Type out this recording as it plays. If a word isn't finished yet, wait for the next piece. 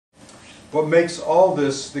What makes all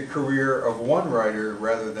this the career of one writer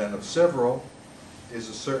rather than of several is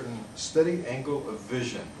a certain steady angle of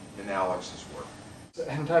vision in Alex's work.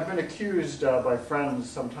 And I've been accused by friends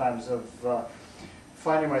sometimes of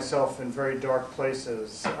finding myself in very dark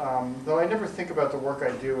places, though I never think about the work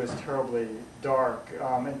I do as terribly dark,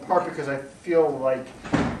 in part because I feel like,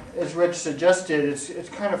 as Reg suggested, it's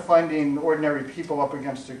kind of finding ordinary people up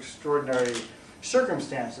against extraordinary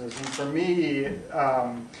circumstances. And for me,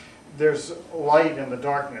 there's light in the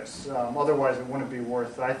darkness. Otherwise, it wouldn't be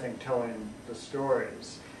worth, I think, telling the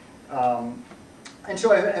stories. And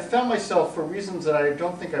so I found myself, for reasons that I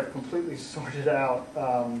don't think I've completely sorted out,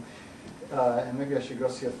 and maybe I should go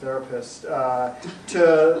see a therapist,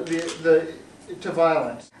 to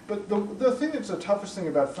violence. But the thing that's the toughest thing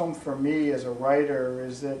about film for me as a writer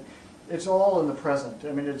is that it's all in the present.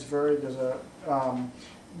 I mean, it's very,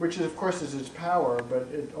 which is, of course is its power, but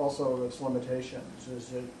it also its limitations.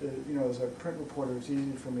 You know, as a print reporter, it's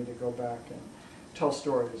easy for me to go back and tell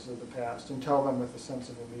stories of the past and tell them with a sense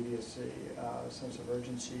of immediacy, a sense of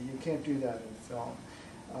urgency. You can't do that in film.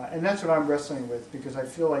 And that's what I'm wrestling with, because I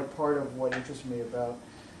feel like part of what interests me about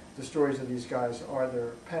the stories of these guys are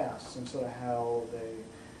their pasts, and sort of how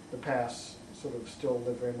the past sort of still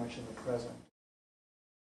live very much in the present.